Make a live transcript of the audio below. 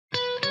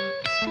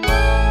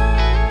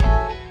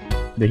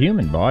The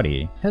human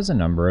body has a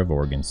number of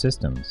organ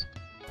systems.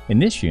 In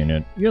this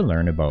unit, you'll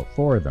learn about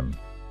 4 of them: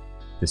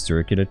 the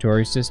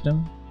circulatory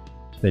system,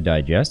 the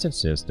digestive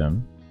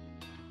system,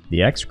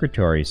 the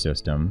excretory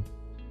system,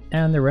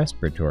 and the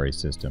respiratory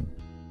system.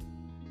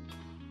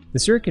 The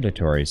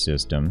circulatory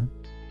system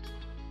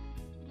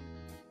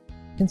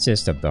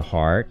consists of the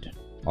heart,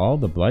 all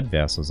the blood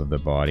vessels of the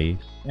body,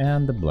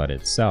 and the blood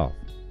itself.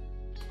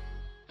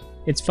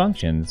 Its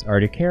functions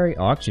are to carry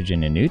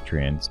oxygen and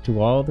nutrients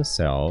to all the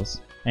cells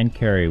and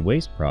carry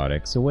waste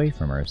products away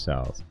from our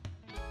cells,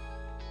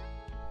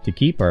 to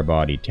keep our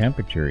body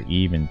temperature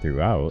even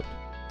throughout,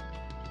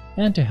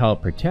 and to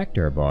help protect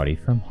our body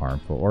from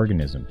harmful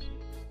organisms.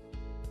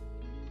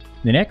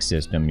 The next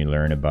system you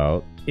learn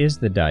about is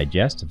the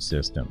digestive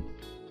system.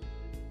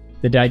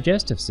 The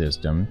digestive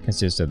system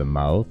consists of the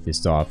mouth,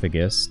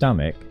 esophagus,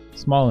 stomach,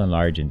 small and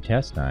large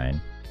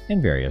intestine,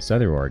 and various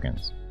other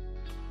organs.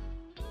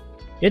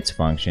 Its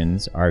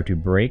functions are to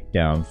break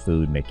down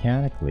food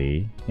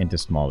mechanically into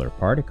smaller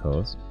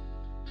particles,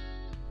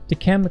 to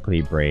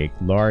chemically break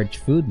large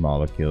food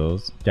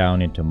molecules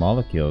down into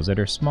molecules that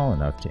are small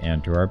enough to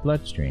enter our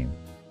bloodstream,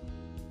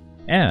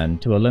 and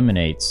to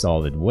eliminate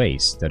solid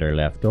wastes that are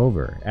left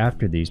over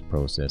after these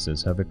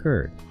processes have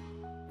occurred.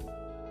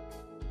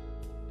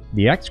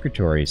 The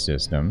excretory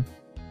system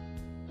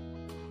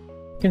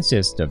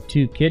consists of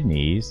 2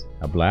 kidneys,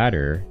 a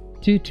bladder,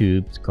 2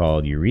 tubes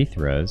called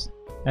urethras,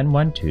 and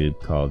 1 tube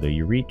called a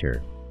ureter,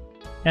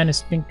 and a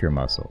sphincter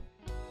muscle.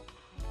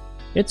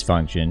 Its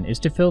function is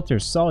to filter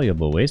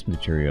soluble waste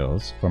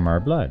materials from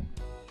our blood,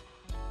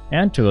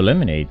 and to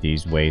eliminate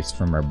these wastes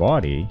from our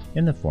body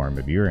in the form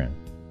of urine.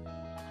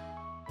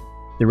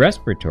 The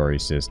respiratory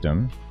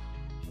system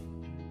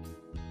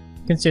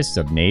consists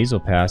of nasal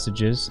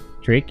passages,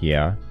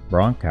 trachea,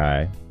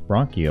 bronchi,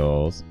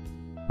 bronchioles,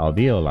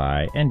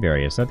 alveoli, and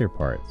various other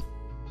parts.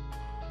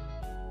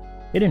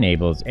 It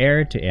enables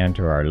air to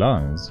enter our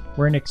lungs,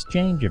 where an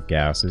exchange of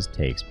gases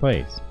takes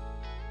place.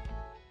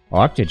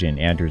 Oxygen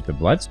enters the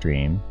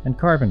bloodstream, and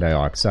carbon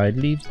dioxide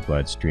leaves the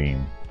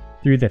bloodstream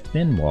through the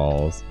thin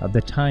walls of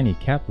the tiny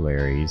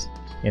capillaries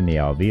in the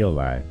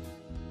alveoli.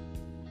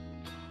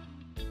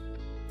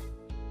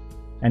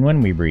 And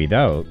when we breathe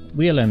out,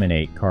 we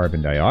eliminate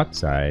carbon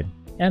dioxide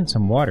and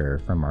some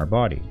water from our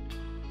body.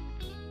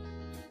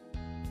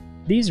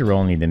 These are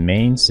only the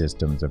main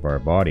systems of our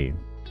body.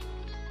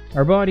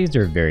 Our bodies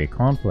are very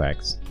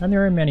complex, and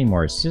there are many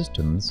more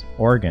systems,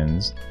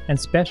 organs, and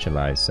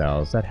specialized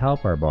cells that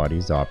help our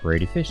bodies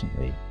operate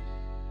efficiently.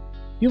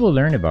 You will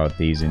learn about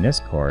these in this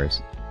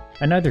course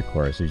and other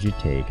courses you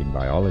take in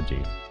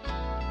biology.